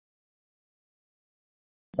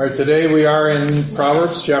All right, today we are in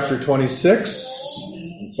Proverbs chapter 26.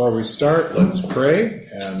 Before we start, let's pray,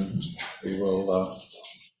 and we will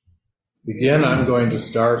begin. I'm going to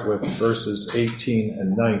start with verses 18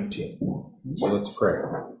 and 19. So let's pray.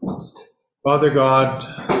 Father God,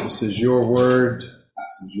 this is your word. This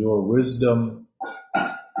is your wisdom.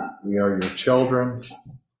 We are your children.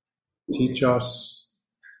 Teach us.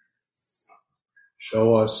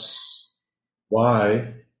 Show us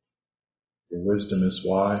why your wisdom is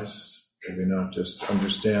wise. May we not just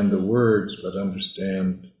understand the words, but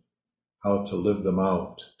understand how to live them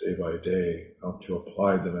out day by day, how to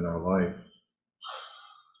apply them in our life.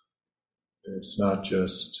 It's not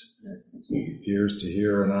just ears to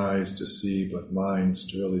hear and eyes to see, but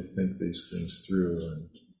minds to really think these things through and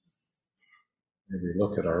maybe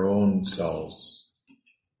look at our own selves.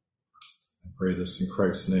 I pray this in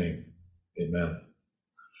Christ's name. Amen.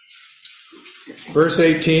 Verse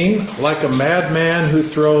 18, like a madman who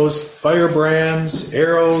throws firebrands,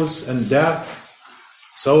 arrows, and death,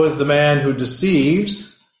 so is the man who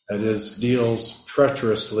deceives, that is, deals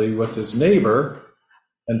treacherously with his neighbor,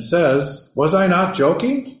 and says, was I not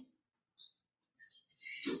joking?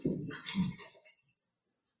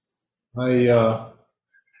 I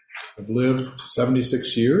have lived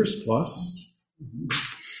 76 years plus,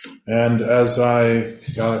 and as I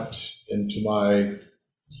got into my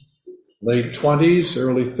late 20s,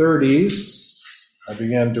 early 30s, I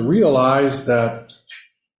began to realize that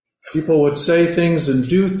people would say things and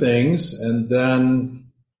do things and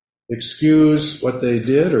then excuse what they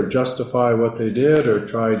did or justify what they did or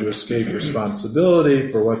try to escape responsibility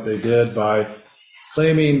for what they did by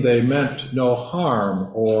claiming they meant no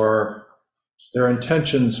harm or their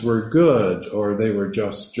intentions were good or they were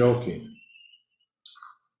just joking.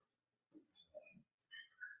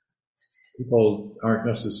 People aren't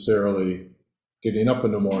necessarily getting up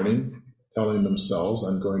in the morning telling themselves,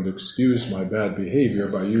 I'm going to excuse my bad behavior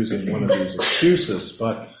by using one of these excuses,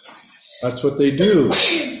 but that's what they do.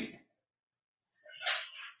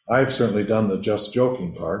 I've certainly done the just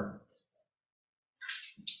joking part.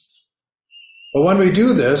 But when we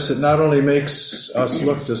do this, it not only makes us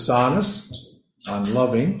look dishonest,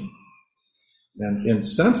 unloving, and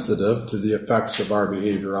insensitive to the effects of our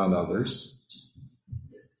behavior on others,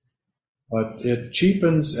 but it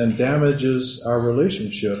cheapens and damages our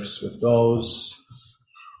relationships with those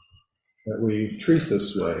that we treat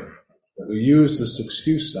this way, that we use this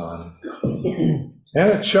excuse on. And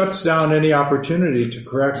it shuts down any opportunity to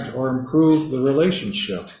correct or improve the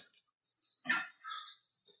relationship.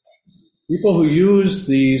 People who use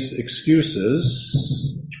these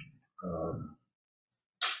excuses,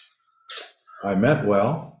 I meant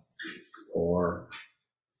well, or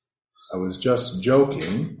I was just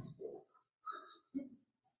joking,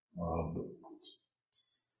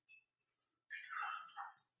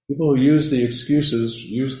 people who use the excuses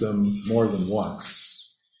use them more than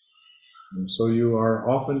once. And so you are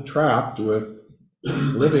often trapped with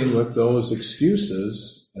living with those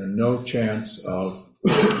excuses and no chance of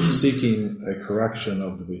seeking a correction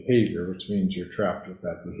of the behavior, which means you're trapped with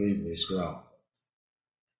that behavior as well.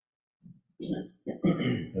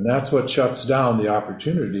 And that's what shuts down the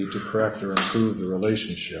opportunity to correct or improve the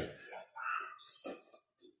relationship.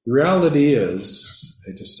 The reality is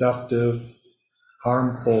a deceptive,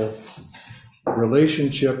 harmful,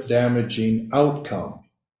 relationship-damaging outcome.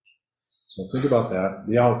 So think about that,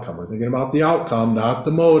 the outcome. We're thinking about the outcome, not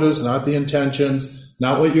the motives, not the intentions,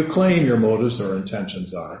 not what you claim your motives or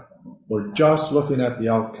intentions are. We're just looking at the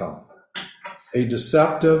outcome. A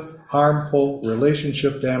deceptive, harmful,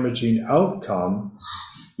 relationship-damaging outcome,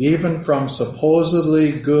 even from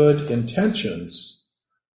supposedly good intentions,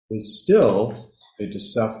 is still a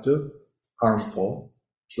deceptive, harmful,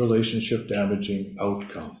 relationship-damaging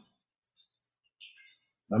outcome.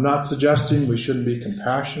 I'm not suggesting we shouldn't be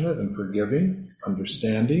compassionate and forgiving,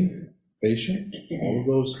 understanding, patient, all of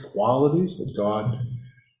those qualities that God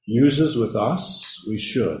uses with us, we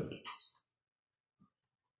should.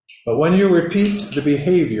 But when you repeat the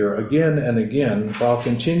behavior again and again while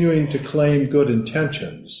continuing to claim good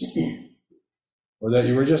intentions, or that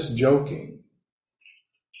you were just joking,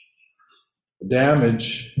 the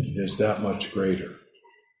damage is that much greater.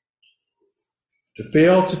 To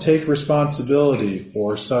fail to take responsibility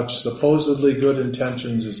for such supposedly good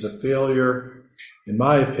intentions is a failure, in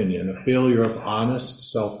my opinion, a failure of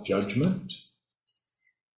honest self-judgment.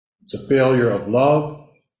 It's a failure of love,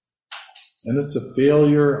 and it's a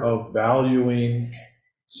failure of valuing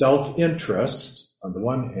self-interest, on the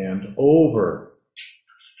one hand, over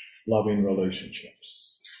loving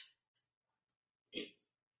relationships. To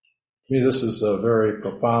me, this is a very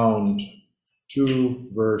profound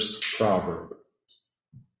 2-verse proverb.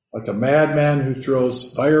 like a madman who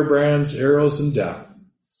throws firebrands, arrows, and death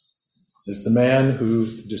is the man who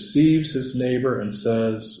deceives his neighbor and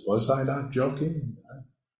says, was I not joking?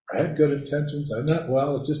 I had good intentions. I meant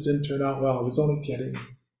well. It just didn't turn out well. I was only kidding.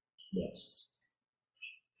 Yes.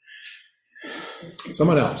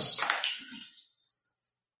 Someone else.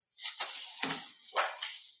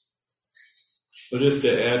 So just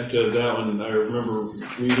to add to that one, I remember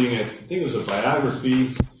reading, I think it was a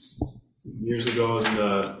biography years ago, and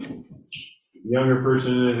the younger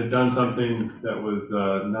person had done something that was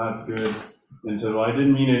not good, and said, well, I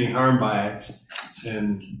didn't mean any harm by it.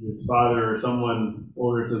 And his father or someone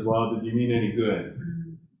older says, well, did you mean any good?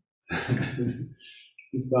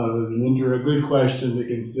 He thought it was a good question to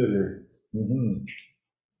consider. Mm-hmm.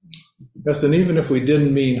 Yes, and even if we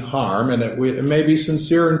didn't mean harm, and it may be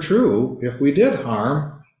sincere and true, if we did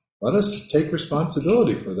harm, let us take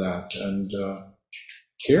responsibility for that and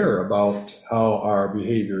care about how our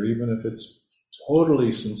behavior, even if it's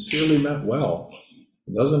totally sincerely meant well,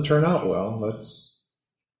 it doesn't turn out well, let's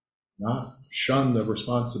not shun the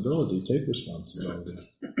responsibility, take responsibility.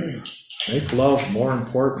 Make love more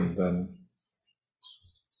important than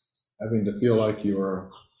having to feel like you are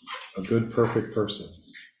a good, perfect person.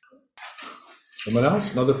 Someone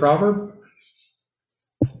else? Another proverb?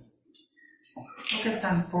 Focused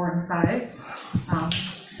on 4 and 5.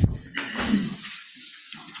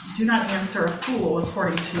 Do not answer a fool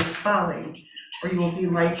according to his folly, or you will be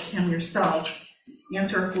like him yourself.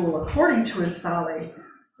 Answer a fool according to his folly,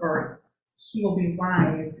 or he will be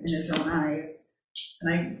wise in his own eyes.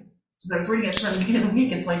 And as I was reading it from the beginning of the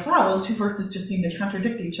week, it's like, wow, those two verses just seem to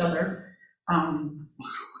contradict each other. And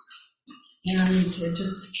it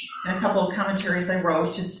just, in a couple of commentaries I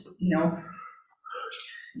wrote, just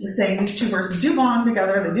saying these two verses do belong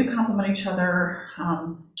together, they do complement each other,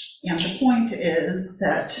 and the point is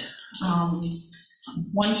that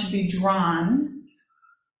one should be drawn,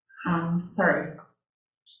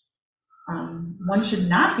 one should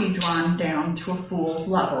not be drawn down to a fool's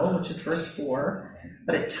level, which is verse 4,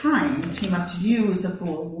 but at times he must use a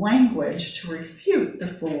fool's language to refute the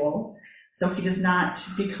fool, so he does not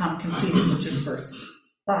become conceited, which is verse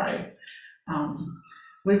 5.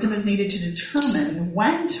 Wisdom is needed to determine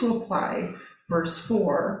when to apply verse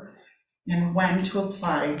 4 and when to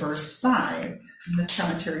apply verse 5. And this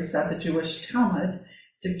commentary said the Jewish Talmud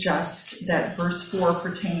suggests that verse 4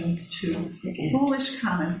 pertains to foolish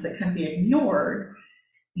comments that can be ignored,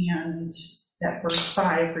 and that verse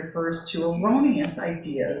 5 refers to erroneous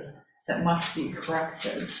ideas that must be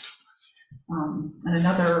corrected. And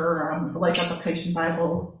another Life Application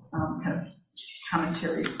Bible kind of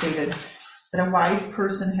commentary stated that a wise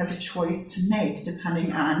person has a choice to make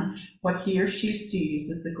depending on what he or she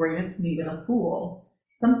sees as the greatest need of a fool.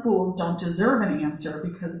 Some fools don't deserve an answer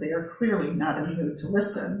because they are clearly not in the mood to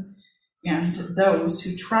listen, and those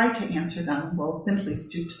who try to answer them will simply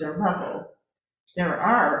stoop to their level. There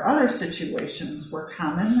are other situations where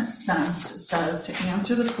common sense says to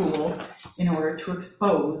answer the fool in order to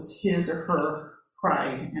expose his or her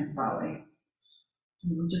pride and folly.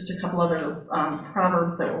 Just a couple other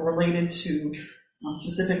proverbs that were related to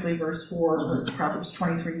specifically verse 4. It's Proverbs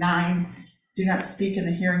 23:9. Do not speak in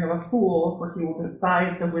the hearing of a fool, for he will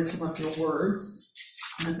despise the wisdom of your words.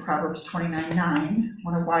 And then Proverbs 29:9.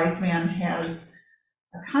 When a wise man has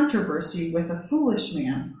a controversy with a foolish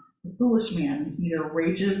man, the foolish man either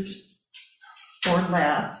rages or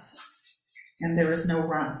laughs, and there is no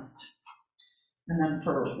rest. And then a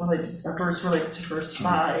verse related to verse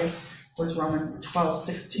 5 was Romans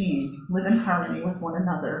 12:16. Live in harmony with one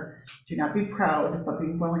another. Do not be proud, but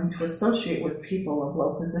be willing to associate with people of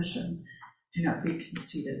low position. Do not be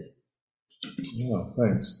conceited. Yeah,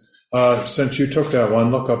 thanks. Since you took that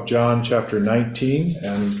one, look up John chapter 19,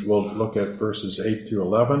 and we'll look at verses 8 through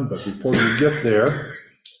 11. But before you get there,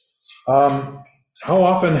 how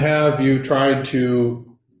often have you tried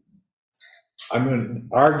to,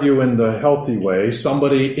 argue in the healthy way,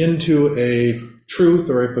 somebody into a truth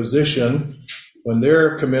or a position when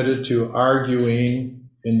they're committed to arguing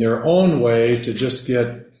in their own way to just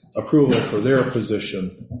get approval for their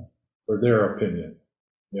position, for their opinion?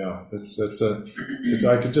 Yeah, it's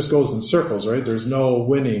like it just goes in circles, right? There's no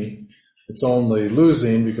winning. It's only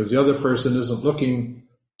losing because the other person isn't looking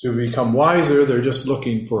to become wiser. They're just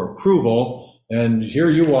looking for approval. And here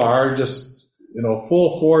you are just,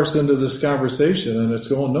 full force into this conversation, and it's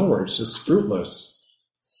going nowhere. It's just fruitless.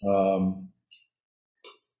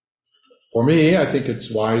 For me, I think it's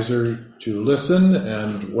wiser to listen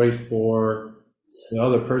and wait for the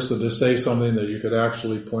other person to say something that you could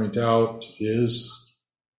actually point out is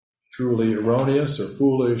truly erroneous or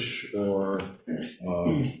foolish or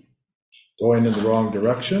going in the wrong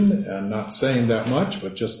direction and not saying that much,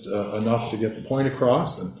 but just enough to get the point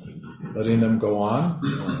across and letting them go on.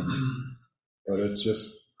 But it's just,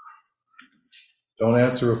 don't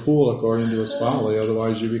answer a fool according to his folly,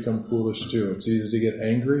 otherwise you become foolish too. It's easy to get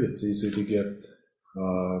angry. It's easy to get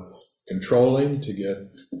controlling, to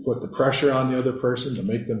put the pressure on the other person to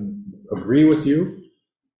make them agree with you.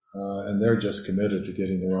 And they're just committed to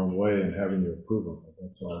getting their own way and having your approval.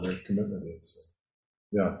 That's all their commitment is.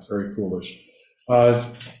 Yeah, it's very foolish.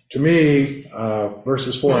 To me,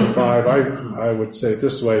 verses 4 and 5, I would say it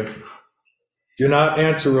this way. Do not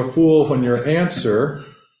answer a fool when your answer,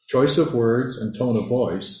 choice of words and tone of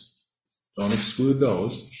voice, don't exclude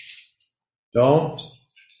those. Don't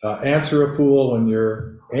answer a fool when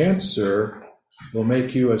your answer will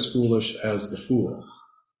make you as foolish as the fool.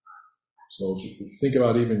 So think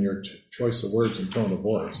about even your choice of words and tone of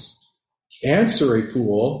voice. Answer a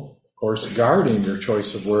fool, of course, guarding your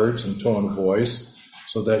choice of words and tone of voice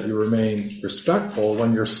so that you remain respectful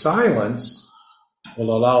when your silence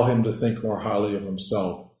will allow him to think more highly of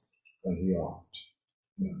himself than he ought.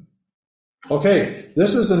 Yeah. Okay,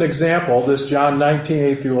 this is an example, this John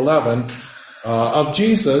 19:8-11, of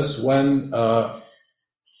Jesus when a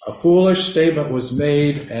foolish statement was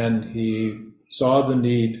made and he saw the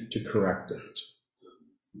need to correct it.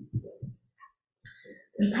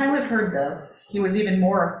 When Pilate heard this, he was even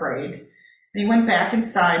more afraid, and he went back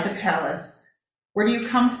inside the palace. "Where do you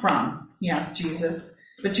come from?" he asked Jesus.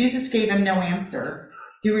 But Jesus gave him no answer.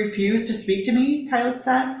 "Do you refuse to speak to me?" Pilate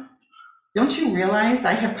said. "Don't you realize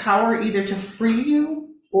I have power either to free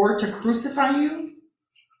you or to crucify you?"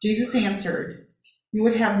 Jesus answered, "You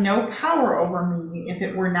would have no power over me if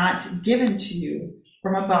it were not given to you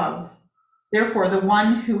from above. Therefore, the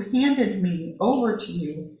one who handed me over to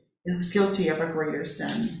you is guilty of a greater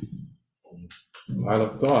sin."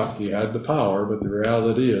 Pilate thought he had the power, but the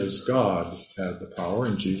reality is God had the power,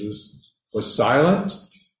 and Jesus was silent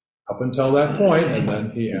up until that point, and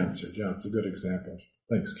then he answered. Yeah, it's a good example.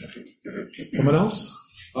 Thanks, Ken. Someone else?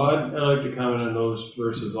 I'd like to comment on those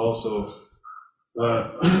verses also.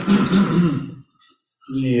 The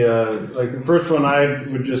first one I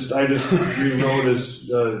just rewrote as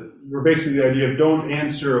we're basically the idea of don't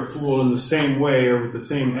answer a fool in the same way or with the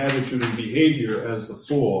same attitude and behavior as the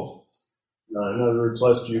fool. In other words,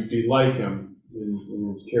 lest you be like him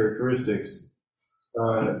in his characteristics.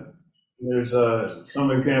 There's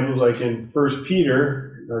some examples like in 1 Peter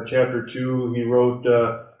chapter 2, he wrote,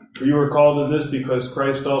 "For you were called to this because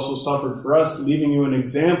Christ also suffered for us, leaving you an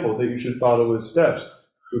example that you should follow his steps,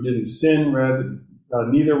 who didn't sin,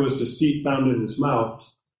 neither was deceit found in his mouth.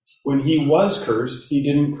 When he was cursed, he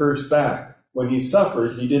didn't curse back. When he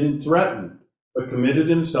suffered, he didn't threaten, but committed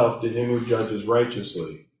himself to him who judges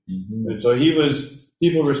righteously." Mm-hmm. And so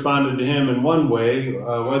people responded to him in one way,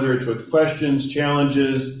 whether it's with questions,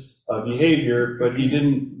 challenges, behavior, but he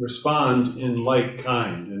didn't respond in like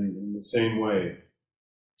kind, in the same way.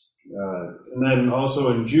 And then also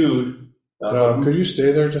in Jude. Could you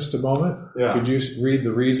stay there just a moment? Yeah. Could you read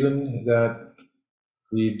the reason that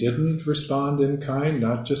he didn't respond in kind?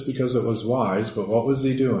 Not just because it was wise, but what was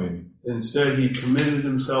he doing? Instead, he committed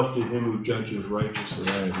himself to him who judges righteously.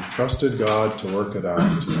 Right. He trusted God to work it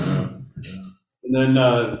out. Yeah. And then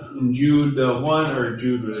in Jude 1, or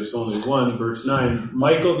Jude, it's only 1, verse 9,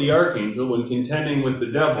 Michael the archangel, when contending with the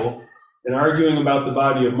devil and arguing about the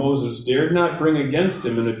body of Moses, dared not bring against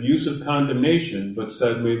him an abusive condemnation, but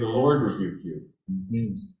said, "May the Lord rebuke you."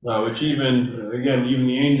 Mm-hmm. Which even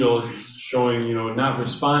the angel showing, not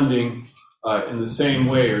responding in the same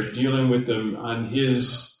way or dealing with them on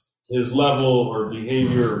his level or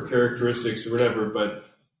behavior or characteristics or whatever, but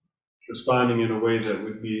responding in a way that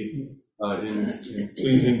would be in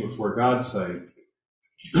pleasing before God's sight.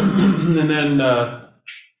 And then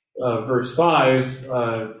verse 5,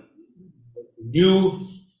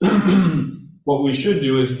 what we should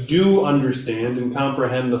do is do understand and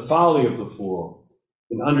comprehend the folly of the fool.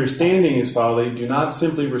 In understanding his folly, do not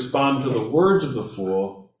simply respond to the words of the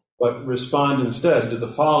fool, but respond instead to the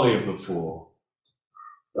folly of the fool.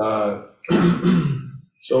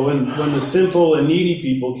 So when the simple and needy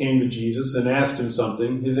people came to Jesus and asked him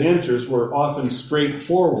something, his answers were often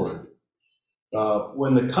straightforward.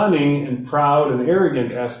 When the cunning and proud and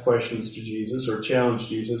arrogant asked questions to Jesus or challenged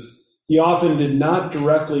Jesus, he often did not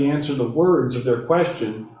directly answer the words of their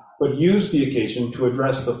question, but used the occasion to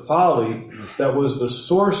address the folly that was the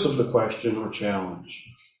source of the question or challenge.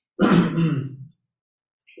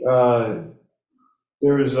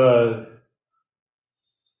 There is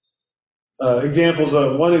examples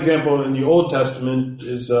of one example in the Old Testament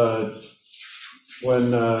is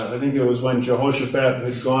when I think it was when Jehoshaphat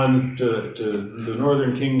had gone to the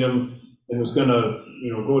northern kingdom and was going to,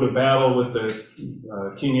 go to battle with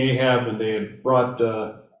the King Ahab, and they had brought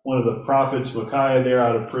one of the prophets, Micaiah, there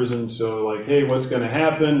out of prison. So like, hey, what's going to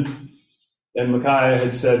happen? And Micaiah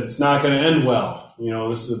had said, it's not going to end well.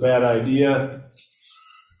 This is a bad idea.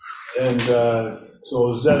 And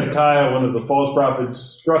so Zedekiah, one of the false prophets,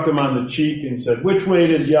 struck him on the cheek and said, which way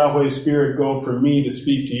did Yahweh's Spirit go from me to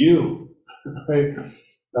speak to you? Right?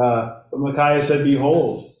 But Micaiah said,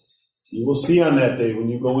 behold, you will see on that day when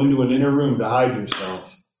you go into an inner room to hide yourself.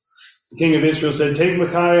 The king of Israel said, take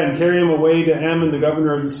Micaiah and carry him away to Ammon, the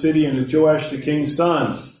governor of the city, and to Joash, the king's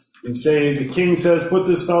son, and say, the king says, put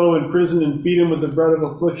this fellow in prison and feed him with the bread of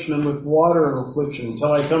affliction and with water of affliction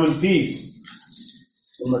until I come in peace.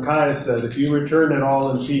 And Micaiah said, if you return at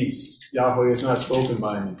all in peace, Yahweh has not spoken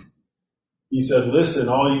by me. He said, listen,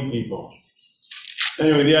 all you people.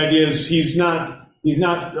 Anyway, the idea is he's not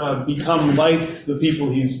become like the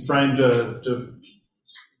people he's trying to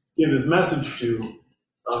give his message to,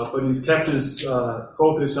 but he's kept his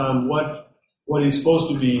focus on what he's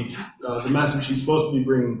supposed to be, the message he's supposed to be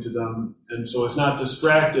bringing to them. And so it's not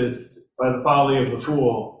distracted by the folly of the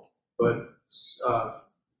fool, but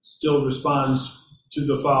still responds to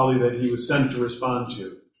the folly that he was sent to respond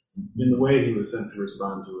to, in the way he was sent to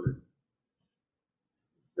respond to it.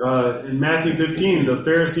 In Matthew 15, the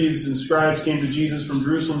Pharisees and scribes came to Jesus from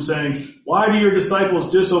Jerusalem saying, why do your disciples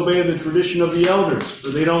disobey the tradition of the elders? For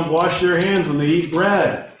they don't wash their hands when they eat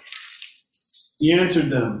bread. He answered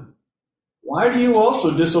them, why do you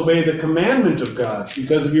also disobey the commandment of God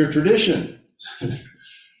because of your tradition?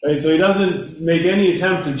 Right? So he doesn't make any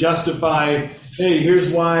attempt to justify, hey, here's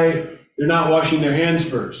why they're not washing their hands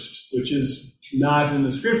first, which is not in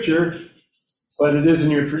the scripture, but it is in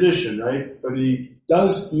your tradition, right? But he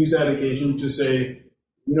does use that occasion to say,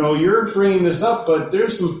 you're bringing this up, but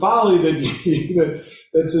there's some folly that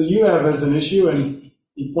you have as an issue, and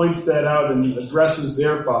he points that out and addresses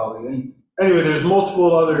their folly. And anyway, there's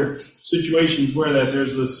multiple other situations where that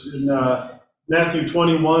there's this in Matthew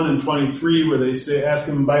 21 and 23 where they ask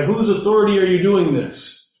him, by whose authority are you doing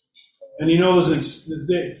this? And he knows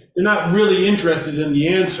they're not really interested in the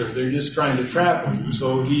answer. They're just trying to trap him.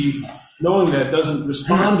 So he, knowing that, doesn't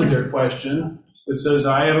respond to their question, but says,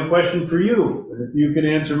 I have a question for you. And if you can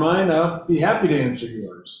answer mine, I'll be happy to answer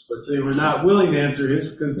yours. But they were not willing to answer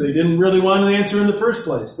his because they didn't really want an answer in the first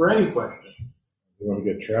place for any question. You want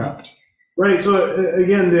to get trapped. Right. So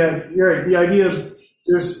again, the idea is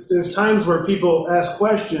there's times where people ask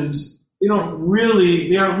questions. They aren't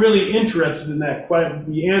really interested in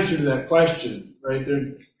the answer to that question, right?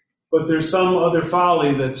 But there's some other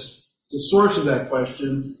folly that's the source of that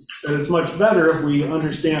question, and it's much better if we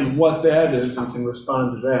understand what that is and can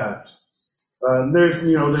respond to that. There's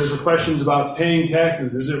the questions about paying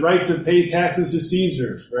taxes. Is it right to pay taxes to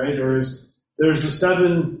Caesar, right? Or there's the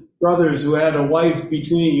 7 brothers who had a wife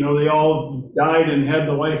between, they all died and had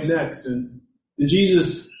the wife next, and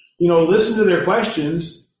Jesus, listened to their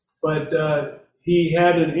questions. But he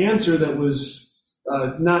had an answer that was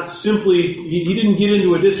not simply, he didn't get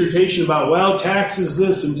into a dissertation about, well, tax is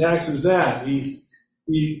this and tax is that. He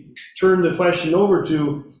turned the question over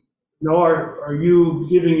to, are you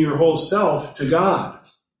giving your whole self to God,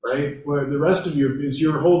 right? Where the rest of is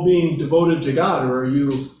your whole being devoted to God, or are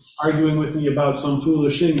you arguing with me about some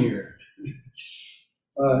foolish thing here?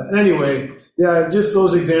 Anyway, just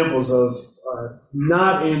those examples of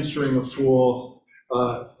not answering a fool,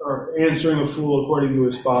 or answering a fool according to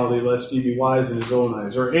his folly, lest he be wise in his own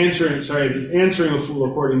eyes. Or answering a fool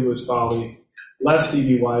according to his folly, lest he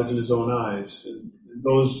be wise in his own eyes. And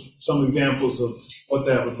those, some examples of what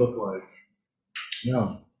that would look like.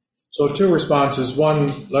 Yeah. So 2 responses. One,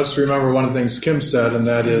 let's remember one of the things Kim said, and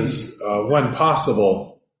that is, when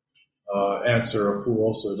possible, answer a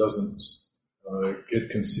fool so it doesn't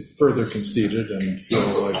get further conceited and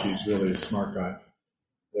feel like he's really a smart guy.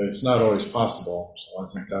 It's not always possible, so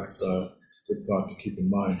I think that's a good thought to keep in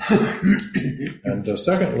mind. And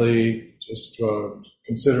secondly, just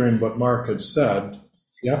considering what Mark had said,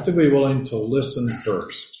 you have to be willing to listen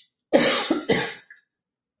first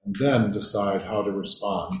and then decide how to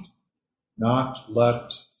respond. Not let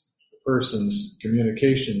the person's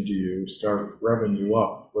communication to you start revving you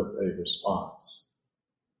up with a response.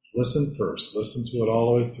 Listen first. Listen to it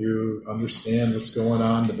all the way through. Understand what's going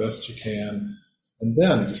on the best you can. And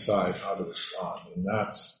then decide how to respond. And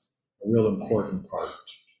that's a real important part.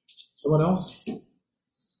 Someone else?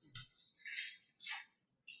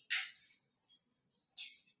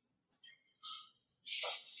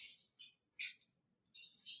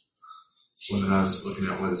 One that I was looking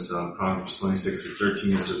at was Proverbs 26 or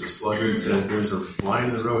 13. It says, a sluggard says, there's a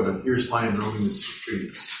lion in the road, a fierce lion roaming the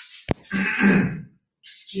streets.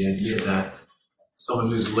 The idea that someone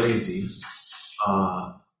who's lazy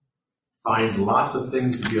finds lots of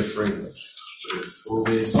things to be afraid of, whether it's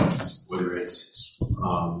COVID, whether it's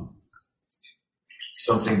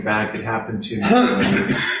something bad could happen to me, whether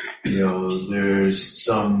it's, there's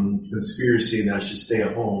some conspiracy that I should stay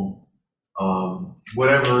at home.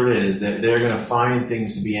 Whatever it is, that they're going to find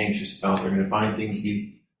things to be anxious about. They're going to find things to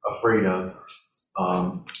be afraid of.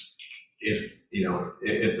 If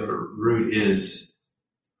the root is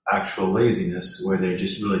actual laziness, where they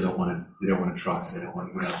just really don't want to try, they don't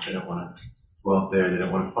want to go out, they don't want to go out there, they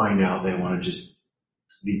don't want to find out, they want to just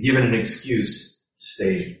be given an excuse to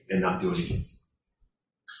stay and not do anything.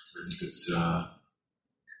 I think it's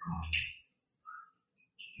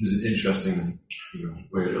it was an interesting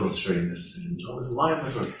way of illustrating this. And there's a line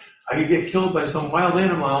like, I could get killed by some wild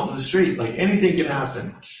animal out in the street. Like anything can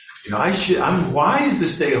happen. I'm wise to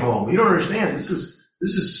stay home. You don't understand. This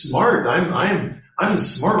is smart. I'm the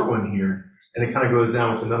smart one here. And it kind of goes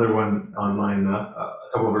down with another one on line, a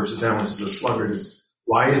couple of verses down, which is the sluggard is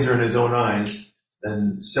wiser in his own eyes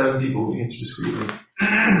than 7 people who answer discreetly.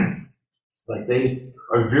 Like they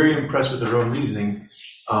are very impressed with their own reasoning,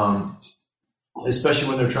 especially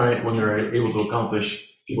when they're able to accomplish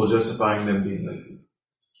people justifying them being lazy.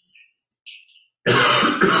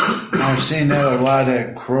 I've seen that a lot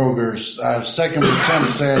at Kroger's. Second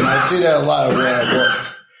Lieutenant saying, I see that a lot of where I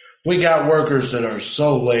work. We got workers that are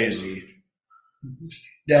so lazy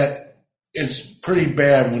that it's pretty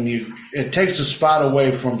bad when it takes a spot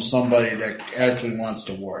away from somebody that actually wants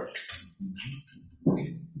to work.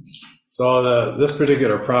 So this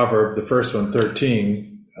particular proverb, the first one,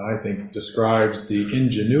 13, I think describes the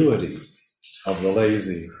ingenuity of the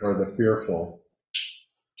lazy or the fearful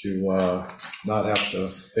to not have to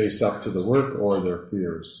face up to the work or their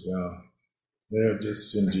fears. Yeah, they're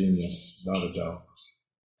just ingenious, without a doubt.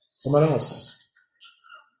 Someone else.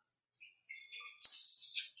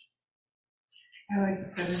 I like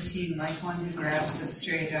 17, like one who grabs a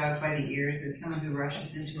stray dog by the ears is someone who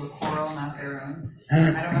rushes into a quarrel not their own.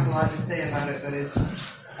 I don't have a lot to say about it, but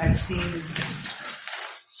I've seen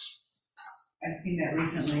that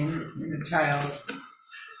recently in a child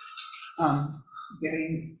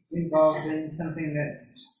getting involved in something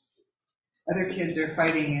that's other kids are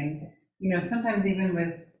fighting, and sometimes even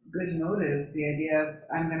with good motives, the idea of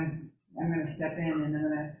I'm gonna step in and I'm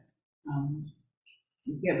gonna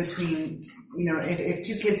get between, if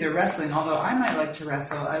 2 kids are wrestling, although I might like to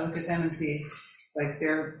wrestle, I look at them and see like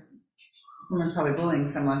someone's probably bullying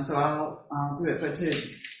someone, so I'll do it. But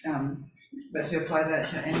to apply that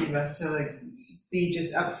to any of us, to like be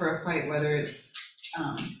just up for a fight, whether it's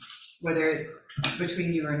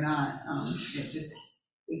between you or not, it's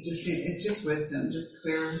just wisdom, just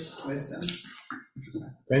clear wisdom.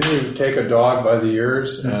 Can you take a dog by the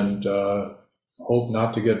ears and hope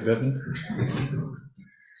not to get bitten?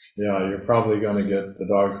 Yeah, you're probably the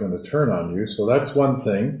dog's going to turn on you. So that's one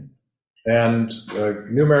thing. And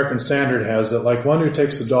New American Standard has it, like one who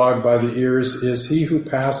takes a dog by the ears is he who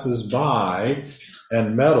passes by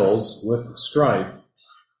and meddles with strife.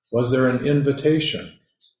 Was there an invitation?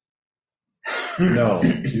 No,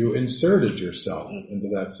 you inserted yourself into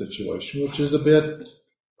that situation, which is a bit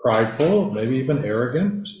prideful, maybe even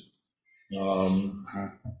arrogant.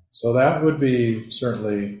 So that would be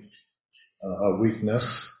certainly a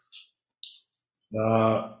weakness.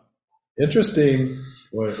 Interesting,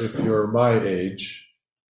 if you're my age,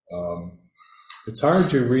 it's hard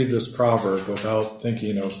to read this proverb without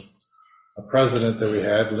thinking of a president that we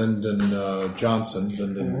had, Lyndon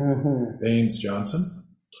Baines Johnson,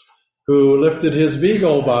 who lifted his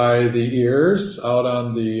beagle by the ears out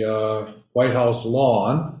on the White House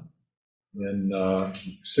lawn in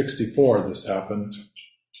 64. This happened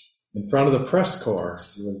in front of the press corps.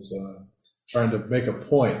 He was trying to make a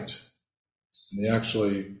point, and he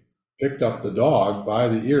actually picked up the dog by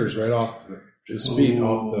the ears, right off his feet,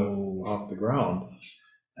 off the ground.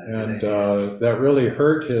 And that really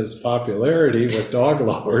hurt his popularity with dog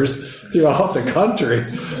lovers throughout the country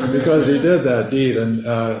because he did that deed. And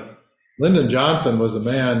Lyndon Johnson was a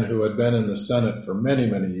man who had been in the Senate for many,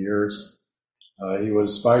 many years. He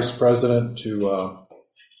was vice president to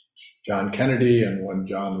John Kennedy, and when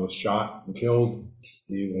John was shot and killed,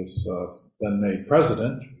 he was then made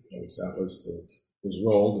president, because that was his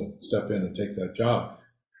role to step in and take that job.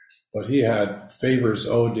 But he had favors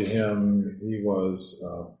owed to him. He was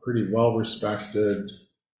pretty well-respected,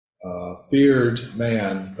 feared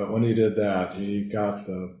man, but when he did that, he got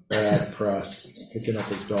the bad press, picking up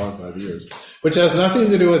his dog by the ears, which has nothing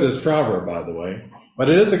to do with this proverb, by the way. But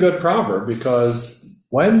it is a good proverb, because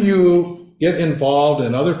when you get involved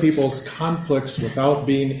in other people's conflicts without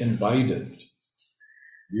being invited,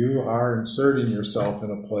 you are inserting yourself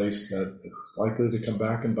in a place that it's likely to come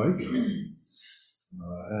back and bite you.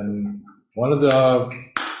 And one of the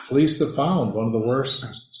police have found one of the worst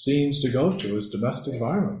scenes to go to is domestic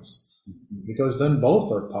violence, because then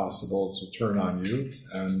both are possible to turn on you,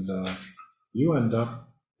 and you end up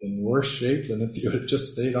in worse shape than if you had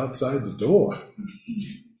just stayed outside the door.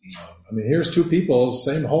 I mean, here's two people,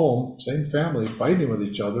 same home, same family, fighting with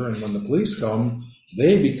each other, and when the police come,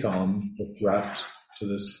 they become the threat to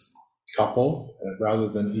this couple rather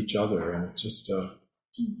than each other. And it's just a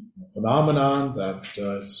phenomenon that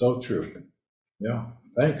it's so true. Yeah,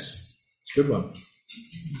 thanks. It's a good one.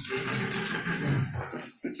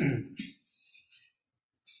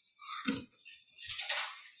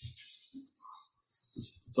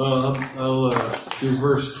 So I'll do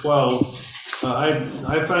verse 12.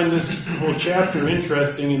 I find this whole chapter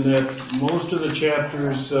interesting in that most of the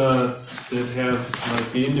chapters that have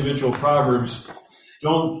like the individual proverbs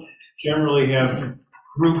don't generally have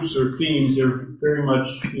groups or themes. They're very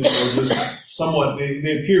much, just somewhat, they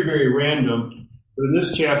appear very random. But in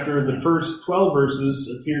this chapter, the first 12 verses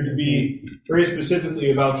appear to be very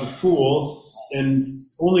specifically about the fool, and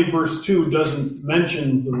only verse 2 doesn't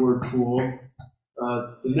mention the word fool.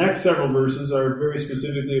 The next several verses are very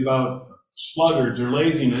specifically about sluggards or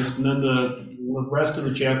laziness, and then the rest of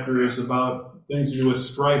the chapter is about things to do with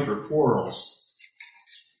strife or quarrels.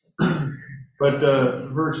 But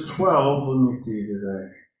verse 12, let me see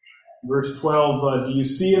today. Verse 12, do you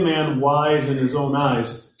see a man wise in his own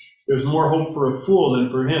eyes? There's more hope for a fool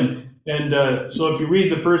than for him. And so if you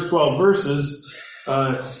read the first 12 verses,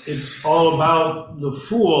 it's all about the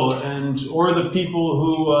fool or the people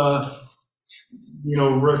who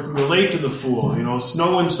relate to the fool.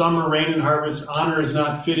 Snow and summer, rain and harvest, honor is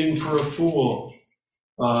not fitting for a fool.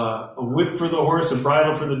 A whip for the horse, a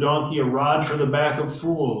bridle for the donkey, a rod for the back of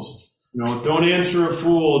fools. Don't answer a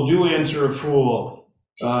fool, do answer a fool.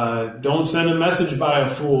 Don't send a message by a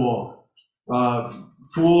fool.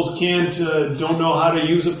 Fools don't know how to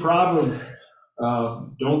use a proverb.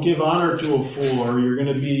 Don't give honor to a fool, or you're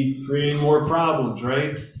going to be creating more problems,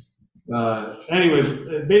 right?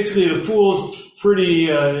 Anyways, basically the fool's pretty,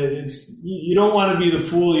 you don't want to be the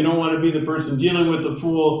fool, you don't want to be the person dealing with the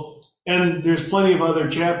fool, and there's plenty of other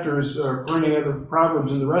chapters, or plenty of other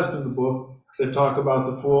proverbs in the rest of the book that talk about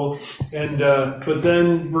the fool, and, but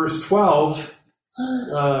then verse 12,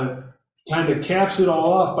 kind of caps it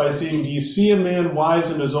all off by saying, do you see a man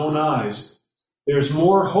wise in his own eyes? There's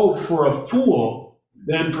more hope for a fool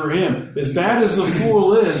than for him. As bad as the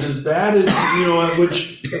fool is, as bad as,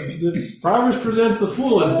 which the Proverbs presents the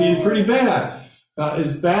fool as being pretty bad.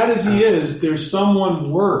 As bad as he is, there's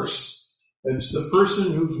someone worse. It's the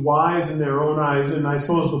person who's wise in their own eyes, and I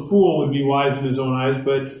suppose the fool would be wise in his own eyes,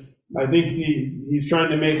 but I think he's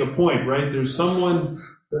trying to make a point, right? There's someone,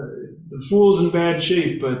 the fool's in bad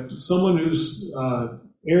shape, but someone who's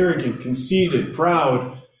arrogant, conceited,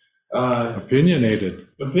 proud, opinionated,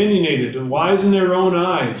 and wise in their own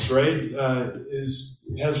eyes, right?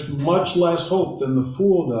 Has much less hope than the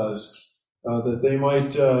fool does, that they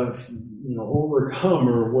might, overcome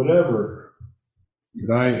or whatever.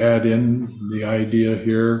 Could I add in the idea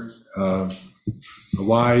here? A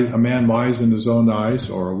man wise in his own eyes,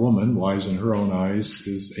 or a woman wise in her own eyes,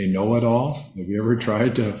 is a know-it-all. Have you ever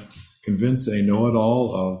tried to convince a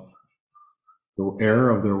know-it-all of the error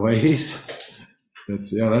of their ways?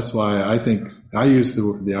 That's why I think I use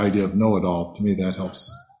the idea of know-it-all. To me, that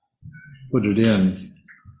helps put it in.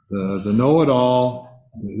 The know-it-all,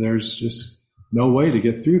 there's just no way to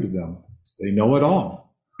get through to them. They know it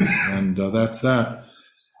all. And that's that.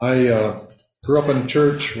 I grew up in a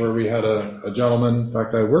church where we had a gentleman. In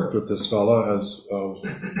fact, I worked with this fellow as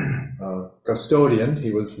a custodian.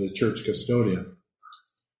 He was the church custodian.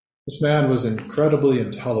 This man was incredibly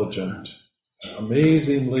intelligent,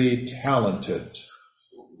 amazingly talented.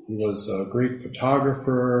 He was a great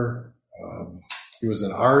photographer. He was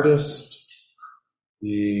an artist.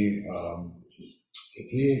 He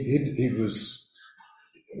was,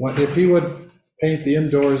 if he would paint the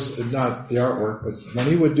indoors, not the artwork, but when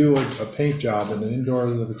he would do a paint job in the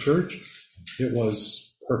indoors of the church, it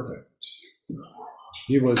was perfect.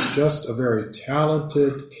 He was just a very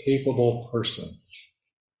talented, capable person,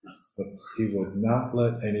 but he would not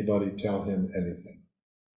let anybody tell him anything.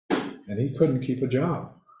 And he couldn't keep a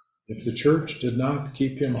job. If the church did not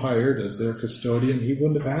keep him hired as their custodian, he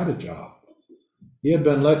wouldn't have had a job. He had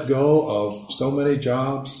been let go of so many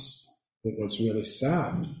jobs, it was really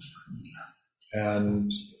sad. And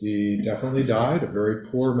he definitely died, a very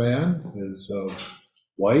poor man. His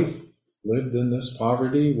wife lived in this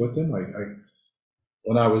poverty with him.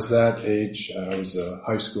 When I was that age, I was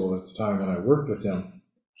high school at the time when I worked with him.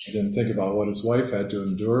 I didn't think about what his wife had to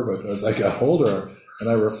endure, but as I got older and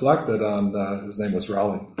I reflected on, his name was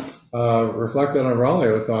Raleigh, reflected on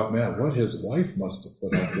Raleigh, I thought, man, what his wife must have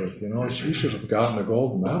put up with. She should have gotten a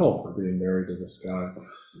gold medal for being married to this guy.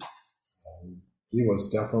 He was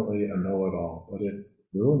definitely a know-it-all, but it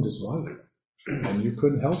ruined his life. And you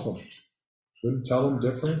couldn't help him. Couldn't tell him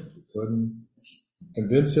different. Couldn't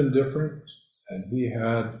convince him different. And he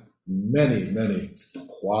had many, many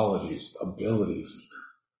qualities, abilities.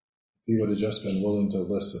 If he would have just been willing to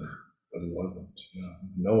listen, but he wasn't.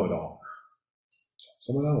 Know-it-all.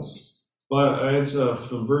 Someone else. Well, I had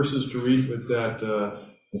some verses to read with that.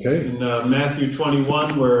 Okay. In Matthew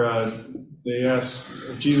 21, where they asked,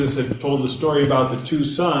 Jesus had told the story about the two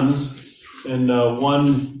sons, and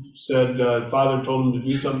one said, father told him to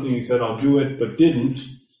do something, he said, I'll do it, but didn't.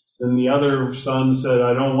 Then the other son said,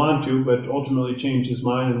 I don't want to, but ultimately changed his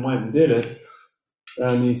mind and went and did it.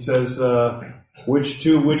 And he says, which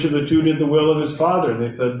of the two did the will of his father? And they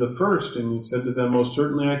said, the first. And he said to them, most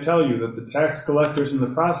certainly I tell you that the tax collectors and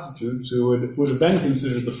the prostitutes, who would have been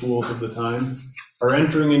considered the fools of the time, are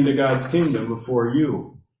entering into God's kingdom before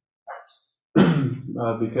you.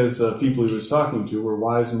 Because the people he was talking to were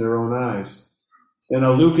wise in their own eyes. In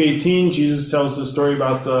Luke 18, Jesus tells the story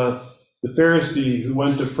about the Pharisee who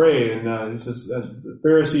went to pray, and he says the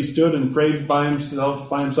Pharisee stood and prayed by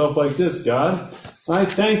himself like this: God, I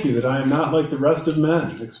thank you that I am not like the rest of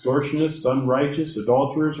men, extortionists, unrighteous,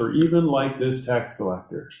 adulterers, or even like this tax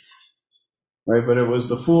collector. Right? But it was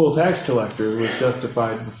the fool tax collector who was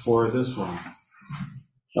justified before this one.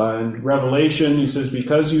 In Revelation, he says,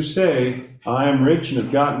 because you say, I am rich and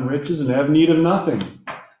have gotten riches and have need of nothing,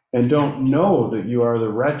 and don't know that you are the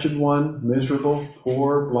wretched one, miserable,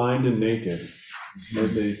 poor, blind, and naked.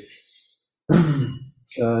 And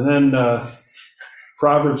then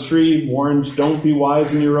Proverbs 3 warns, don't be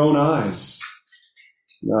wise in your own eyes.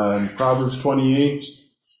 In Proverbs 28,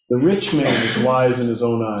 the rich man is wise in his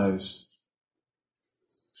own eyes.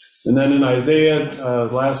 And then in Isaiah,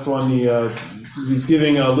 last one, he's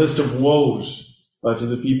giving a list of woes to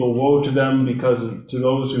the people. Woe to them to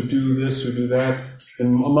those who do this, who do that.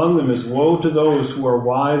 And among them is woe to those who are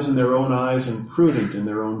wise in their own eyes and prudent in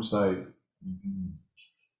their own sight.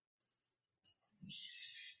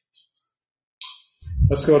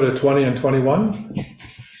 Let's go to 20 and 21.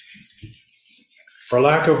 For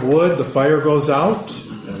lack of wood, the fire goes out,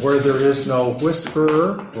 and where there is no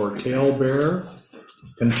whisperer or talebearer,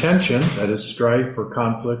 contention, that is strife or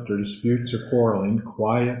conflict or disputes or quarreling,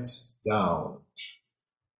 quiets down.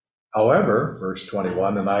 However, verse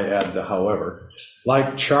 21, and I add the however,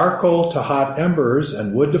 like charcoal to hot embers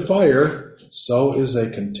and wood to fire, so is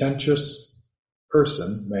a contentious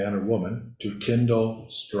person, man or woman, to kindle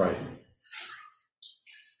strife.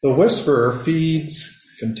 The whisperer feeds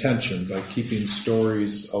contention by keeping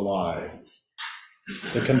stories alive.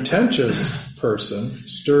 The contentious person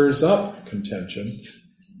stirs up contention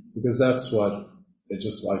because that's what they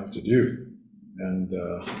just like to do. And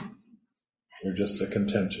they're just a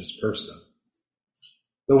contentious person.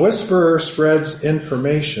 The whisperer spreads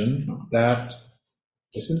information that,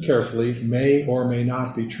 listen carefully, may or may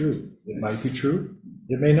not be true. It might be true.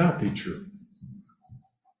 It may not be true.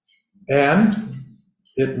 And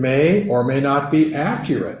it may or may not be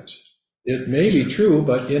accurate. It may be true,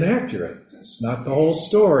 but inaccurate. It's not the whole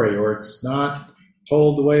story, or it's not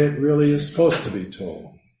told the way it really is supposed to be told.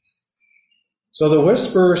 So the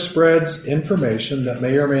whisperer spreads information that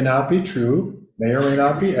may or may not be true, may or may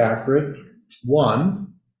not be accurate.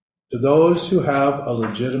 One, to those who have a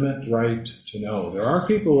legitimate right to know. There are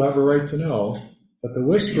people who have a right to know, but the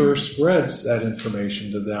whisperer spreads that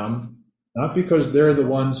information to them, not because they're the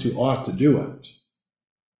ones who ought to do it,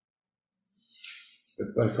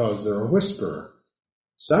 but because they're a whisperer.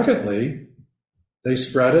 Secondly, they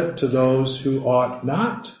spread it to those who ought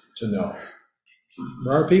not to know.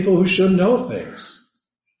 There are people who should know things.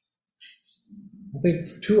 I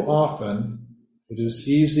think too often it is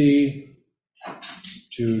easy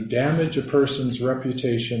to damage a person's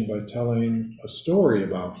reputation by telling a story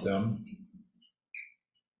about them,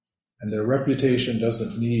 and their reputation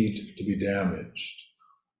doesn't need to be damaged.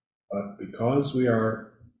 But because we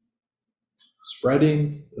are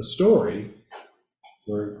spreading the story,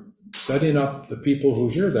 we're setting up the people who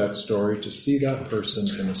hear that story to see that person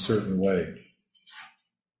in a certain way.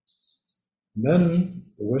 And then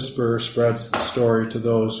the whisperer spreads the story to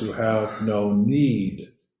those who have no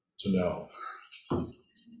need to know.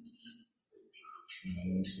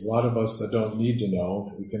 There's a lot of us that don't need to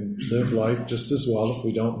know. We can live life just as well if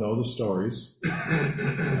we don't know the stories.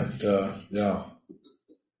 But,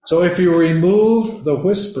 So if you remove the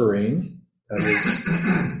whispering, that is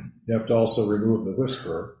You have to also remove the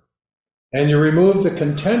whisperer. And you remove the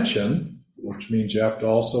contention, which means you have to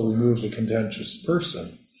also remove the contentious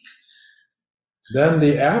person. Then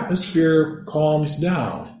the atmosphere calms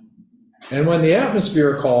down. And when the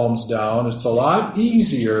atmosphere calms down, it's a lot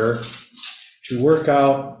easier to work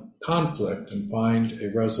out conflict and find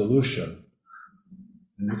a resolution.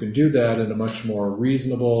 And you can do that in a much more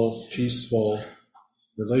reasonable, peaceful,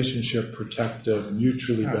 relationship protective,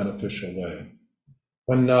 mutually beneficial way.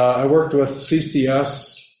 When I worked with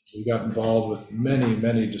CCS, we got involved with many,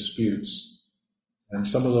 many disputes. And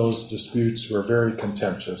some of those disputes were very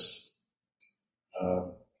contentious.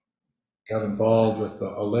 Got involved with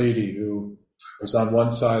a lady who was on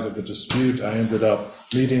one side of a dispute. I ended up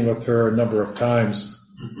meeting with her a number of times.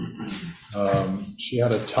 She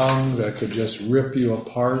had a tongue that could just rip you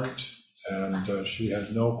apart, and she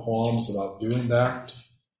had no qualms about doing that.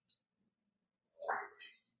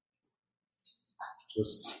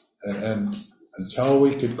 And until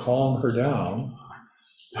we could calm her down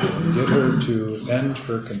and get her to end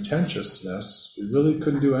her contentiousness, we really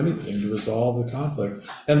couldn't do anything to resolve the conflict.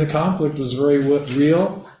 And the conflict was very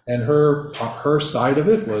real, and her side of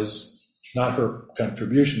it was not her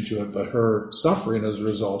contribution to it, but her suffering as a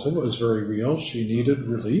result of it was very real. She needed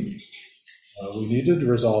relief. We needed to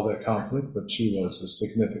resolve that conflict, but she was a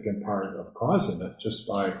significant part of causing it just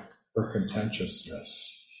by her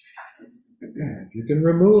contentiousness. If you can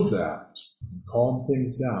remove that and calm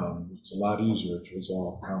things down, it's a lot easier to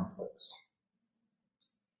resolve conflicts.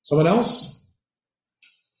 Someone else?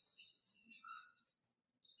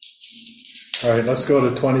 All right, let's go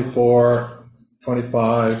to 24,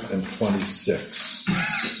 25, and 26.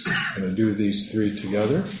 I'm going to do these three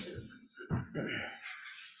together.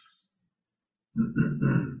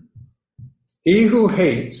 He who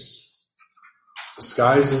hates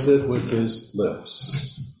disguises it with his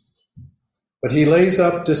lips, but he lays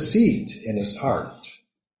up deceit in his heart.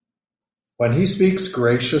 When he speaks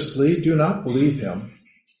graciously, do not believe him,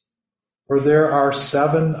 for there are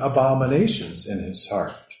 7 abominations in his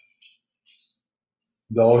heart.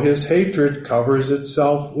 Though his hatred covers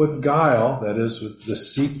itself with guile, that is, with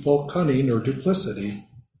deceitful cunning or duplicity,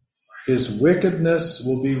 his wickedness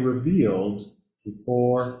will be revealed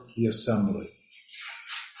before the assembly.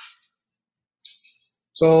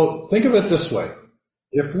 So think of it this way.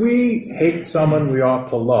 If we hate someone we ought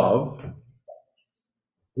to love,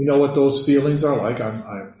 we know what those feelings are like.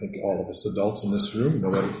 I think all of us adults in this room know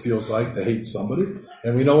what it feels like to hate somebody.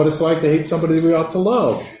 And we know what it's like to hate somebody we ought to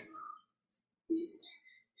love.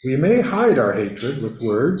 We may hide our hatred with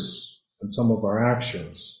words and some of our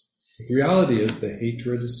actions. But the reality is the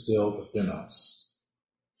hatred is still within us.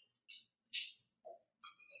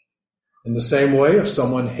 In the same way, if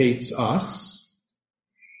someone hates us,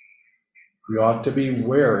 we ought to be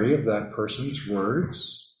wary of that person's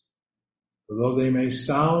words. Although they may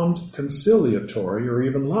sound conciliatory or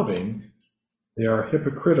even loving, they are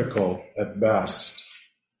hypocritical at best.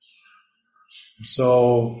 And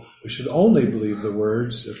so we should only believe the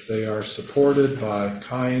words if they are supported by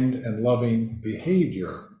kind and loving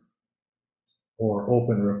behavior or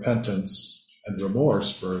open repentance and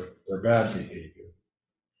remorse for their bad behavior.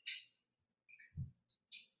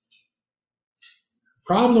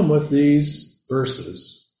 Problem with these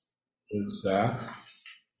verses is that,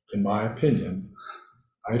 in my opinion,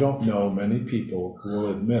 I don't know many people who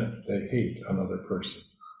will admit they hate another person.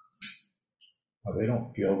 Now, they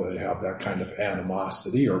don't feel they have that kind of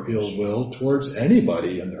animosity or ill will towards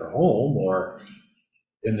anybody in their home or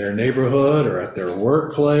in their neighborhood or at their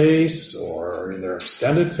workplace or in their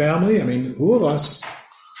extended family. I mean, who of us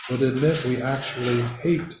would admit we actually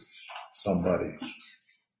hate somebody?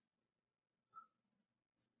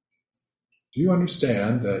 Do you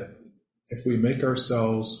understand that if we make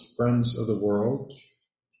ourselves friends of the world,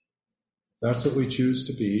 that's what we choose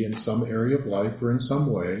to be in some area of life or in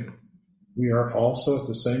some way, we are also at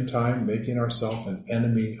the same time making ourselves an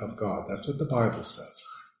enemy of God. That's what the Bible says.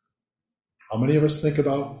 How many of us think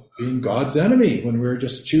about being God's enemy when we're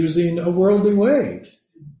just choosing a worldly way?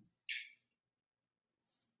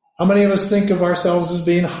 How many of us think of ourselves as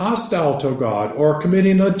being hostile to God or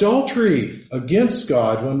committing adultery against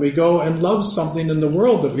God when we go and love something in the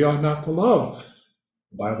world that we ought not to love?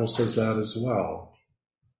 The Bible says that as well.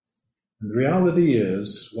 And the reality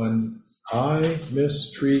is, when I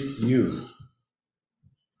mistreat you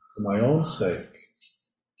for my own sake,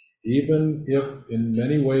 even if in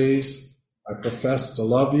many ways I profess to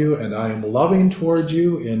love you and I am loving towards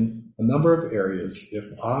you in a number of areas, if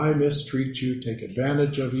I mistreat you, take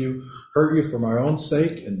advantage of you, hurt you for my own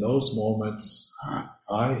sake, in those moments,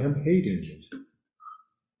 I am hating you.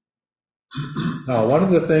 Now, one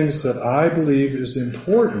of the things that I believe is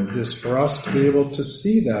important is for us to be able to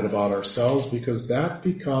see that about ourselves, because that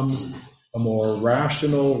becomes a more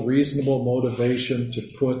rational, reasonable motivation to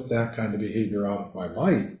put that kind of behavior out of my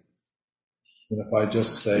life than if I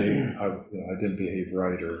just say, I didn't behave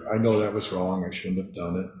right, or I know that was wrong, I shouldn't have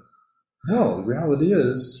done it. No, the reality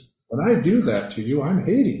is, when I do that to you, I'm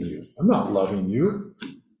hating you. I'm not loving you.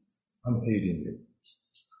 I'm hating you.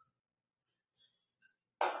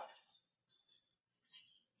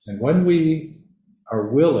 And when we are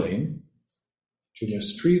willing to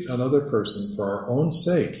mistreat another person for our own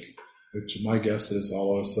sake, which my guess is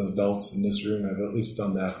all of us adults in this room have at least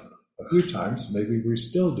done that a few times, maybe we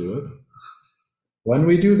still do it. When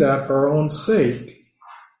we do that for our own sake,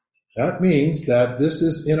 that means that this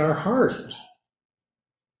is in our heart.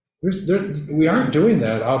 We aren't doing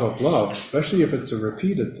that out of love, especially if it's a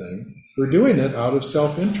repeated thing. We're doing it out of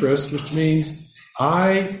self-interest, which means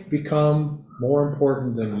I become more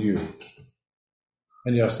important than you.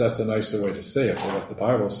 And yes, that's a nicer way to say it, but what the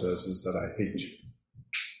Bible says is that I hate you.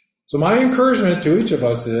 So my encouragement to each of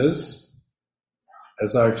us is,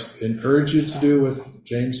 as I've encouraged you to do with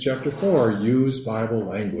James chapter 4, use Bible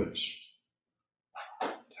language.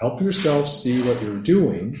 Help yourself see what you're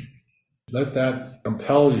doing. Let that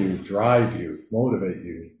compel you, drive you, motivate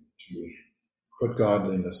you to put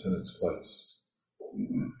godliness in its place.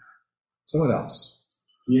 Someone else.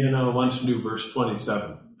 Deanna wants to do verse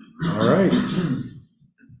 27. All right.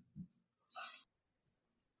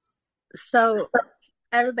 So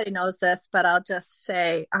everybody knows this, but I'll just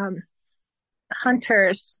say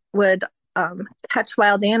hunters would catch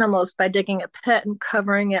wild animals by digging a pit and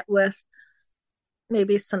covering it with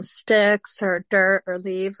maybe some sticks or dirt or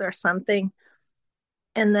leaves or something.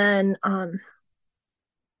 And then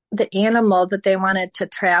the animal that they wanted to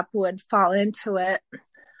trap would fall into it.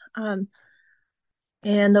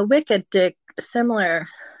 And the wicked dig similar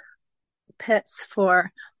pits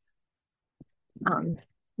for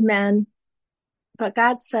men. But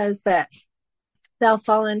God says that they'll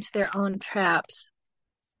fall into their own traps.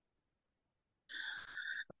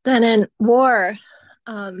 Then in war,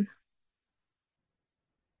 men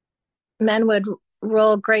would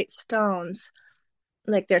roll great stones,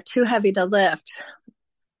 like they're too heavy to lift,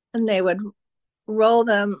 and they would roll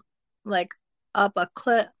them like up a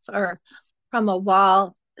cliff or from a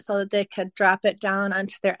wall so that they could drop it down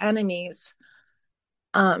onto their enemies.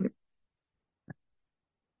 But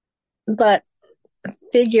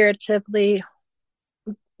figuratively,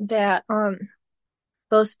 that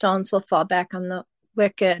those stones will fall back on the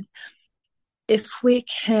wicked. If we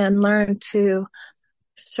can learn to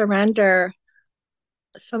surrender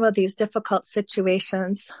some of these difficult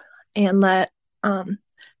situations and let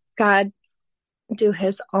God do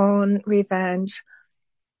his own revenge,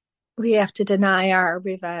 we have to deny our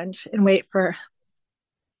revenge and wait for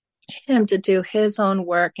him to do his own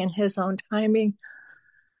work in his own timing.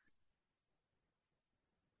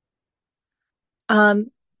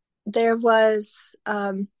 There was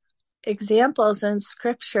examples in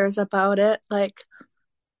scriptures about it, like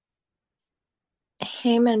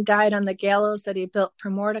Haman died on the gallows that he built for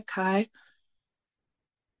Mordecai.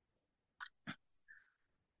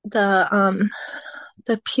 The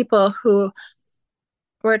people who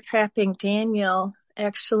were trapping Daniel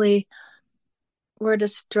actually were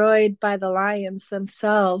destroyed by the lions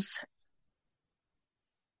themselves.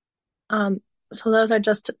 So those are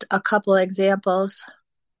just a couple examples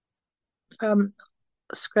from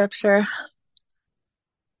scripture.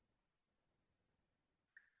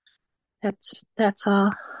 That's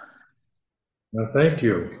all. Well, thank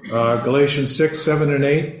you. Galatians 6, 7, and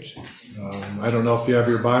 8. I don't know if you have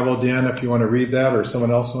your Bible, Dan, if you want to read that, or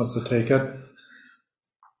someone else wants to take it.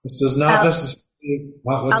 This does not necessarily...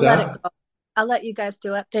 What's that? Let it go. I'll let you guys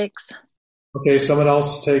do it. Thanks. Okay,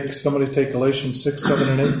 somebody take Galatians 6, 7,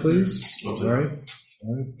 and 8, please. All right.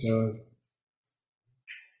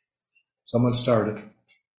 Someone started.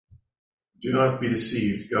 Do not be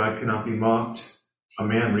deceived. God cannot be mocked. A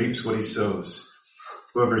man reaps what he sows.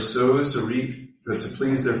 Whoever sows to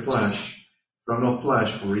please their flesh, from the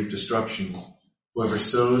flesh will reap destruction. Whoever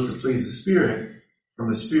sows to please the Spirit, from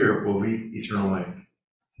the Spirit will reap eternal life.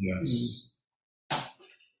 Yes.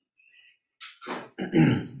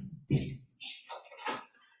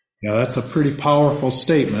 Yeah, that's a pretty powerful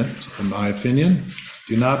statement, in my opinion.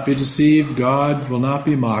 Do not be deceived. God will not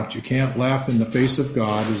be mocked. You can't laugh in the face of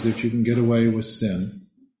God as if you can get away with sin.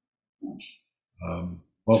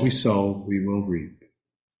 What we sow, we will reap.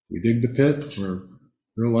 We dig the pit, we're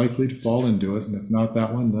real likely to fall into it, and if not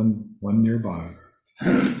that one, then one nearby.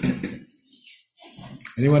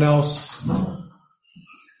 Anyone else?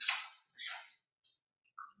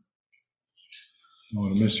 don't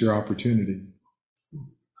want to miss your opportunity.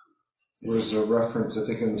 There's a reference, I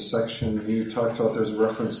think in the section you talked about, there's a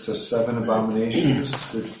reference to 7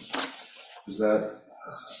 abominations. Is that,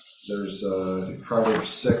 there's, I think Proverbs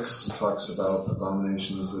 6 talks about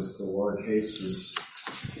abominations that the Lord hates. Is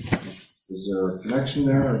there a connection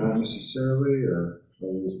there, or not necessarily, or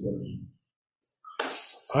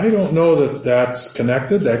I don't know that that's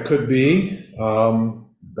connected. That could be.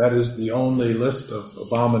 That is the only list of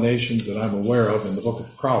abominations that I'm aware of in the book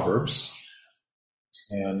of Proverbs.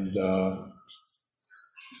 And,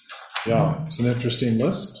 yeah, it's an interesting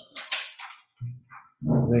list.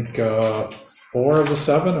 I think 4 of the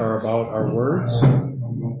 7 are about our words.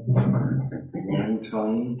 lying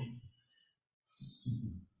tongue?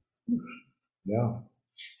 Yeah.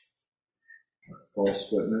 False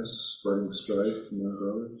witness, spreading strife among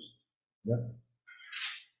brothers. Yep.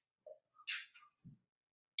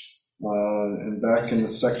 And back in the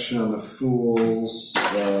section on the fools,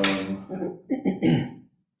 I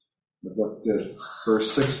looked at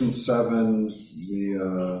verse 6 and 7.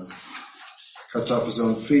 The cuts off his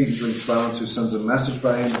own feet and drinks violence, who sends a message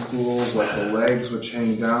by him to fools, like the legs which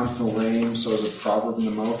hang down from the lame, so is a proverb in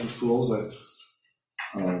the mouth of fools.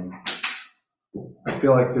 I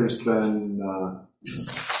feel like there's been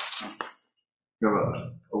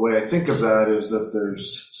a way I think of that is that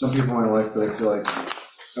there's some people in my life that I feel like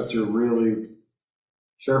have to really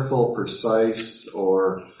careful, precise,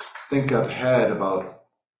 or think ahead about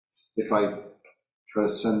if I try to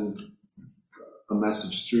send a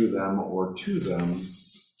message through them or to them,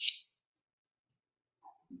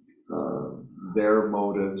 their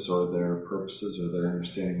motives or their purposes or their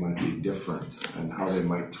understanding might be different, and how they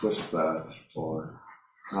might twist that or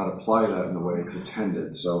not apply that in the way it's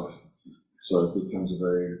intended. So it becomes a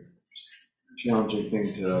very challenging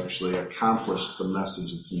thing to actually accomplish the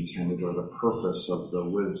message that's intended or the purpose of the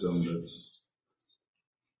wisdom that's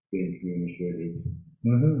being communicated.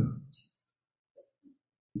 Mm-hmm.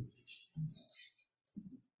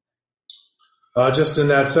 Just in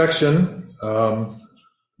that section,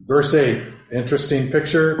 verse 8, interesting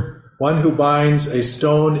picture. One who binds a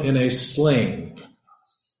stone in a sling.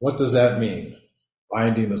 What does that mean?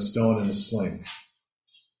 Binding a stone in a sling.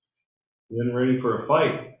 Getting ready for a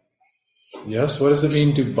fight. Yes, what does it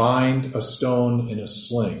mean to bind a stone in a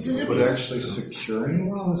sling? But actually securing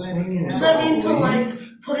it to the sling? Does that mean to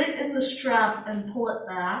put it in the strap and pull it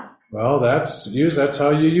back? Well, that's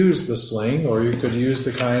how you use the sling, or you could use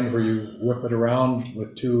the kind where you whip it around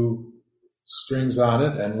with 2 strings on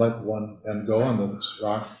it and let one end go on the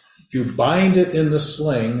rock. If you bind it in the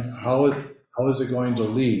sling, how is it going to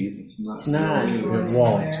leave? It's not. It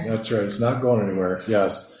won't. That's right. It's not going anywhere.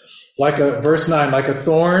 Yes. Verse 9, like a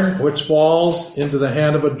thorn which falls into the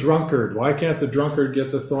hand of a drunkard. Why can't the drunkard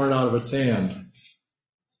get the thorn out of his hand?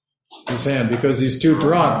 Because he's too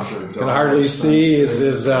drunk. Can hardly see.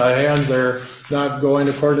 His hands are not going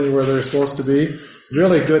according to where they're supposed to be.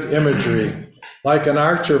 Really good imagery. Like an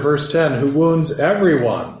archer, verse 10, who wounds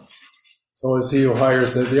everyone. So is he who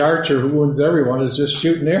hires it. The archer who wounds everyone is just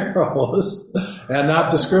shooting arrows and not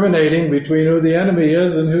discriminating between who the enemy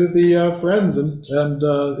is and who the friends and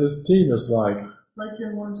his team is like. Like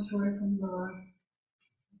in one story from the...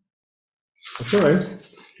 That's all right.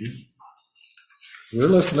 We're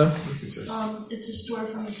listening. It's a story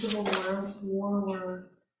from the Civil War where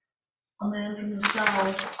a man from the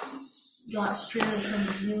South got stranded from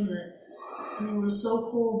his unit, and he was so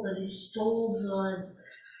cold that he stole the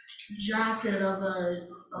jacket of a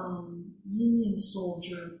Union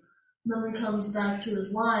soldier. And then when he comes back to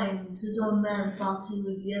his lines, his own men thought he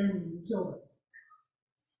was the enemy and killed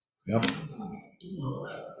him. Yep.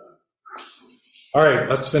 All right,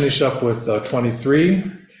 let's finish up with 23.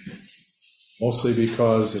 Mostly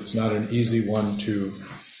because it's not an easy one to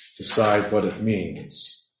decide what it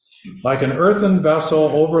means. Like an earthen vessel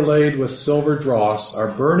overlaid with silver dross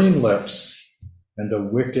are burning lips and a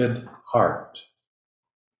wicked heart.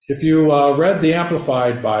 If you read the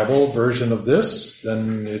Amplified Bible version of this,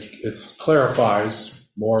 then it clarifies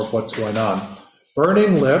more of what's going on.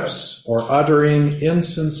 Burning lips, or uttering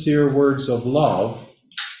insincere words of love,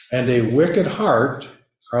 and a wicked heart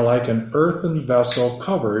are like an earthen vessel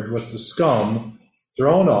covered with the scum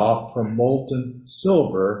thrown off from molten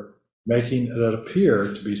silver, making it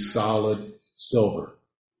appear to be solid silver.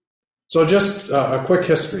 So just a quick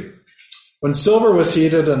history. When silver was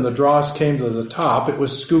heated and the dross came to the top, it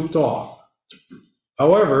was scooped off.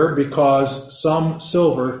 However, because some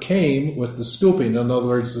silver came with the scooping, in other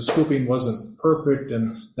words, the scooping wasn't perfect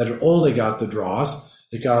and that it only got the dross,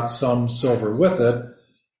 it got some silver with it.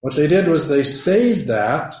 What they did was they saved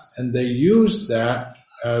that and they used that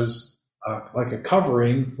as like a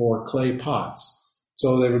covering for clay pots.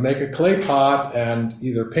 So they would make a clay pot and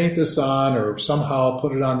either paint this on or somehow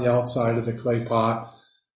put it on the outside of the clay pot,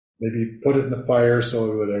 maybe put it in the fire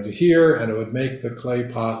so it would adhere, and it would make the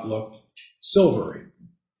clay pot look silvery.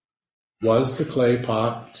 Was the clay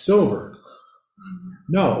pot silver?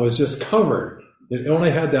 No, it was just covered. It only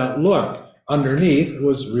had that look. Underneath it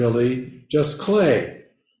was really just clay.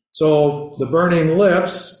 So the burning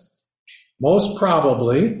lips most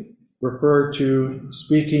probably refer to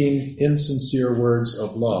speaking insincere words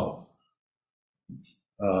of love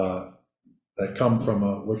that come from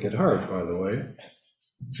a wicked heart, by the way.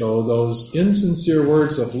 So those insincere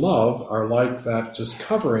words of love are like that, just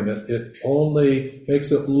covering it. It only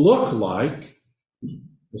makes it look like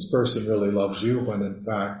this person really loves you when in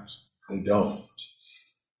fact they don't.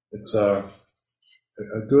 It's a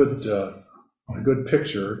good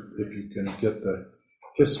picture if you can get the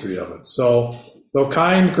history of it. So, though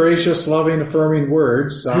kind, gracious, loving, affirming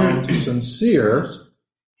words sound sincere,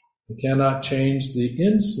 they cannot change the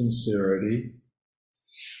insincerity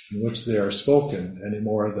in which they are spoken any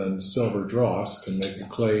more than silver dross can make a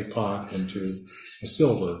clay pot into a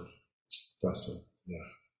silver vessel. Yeah.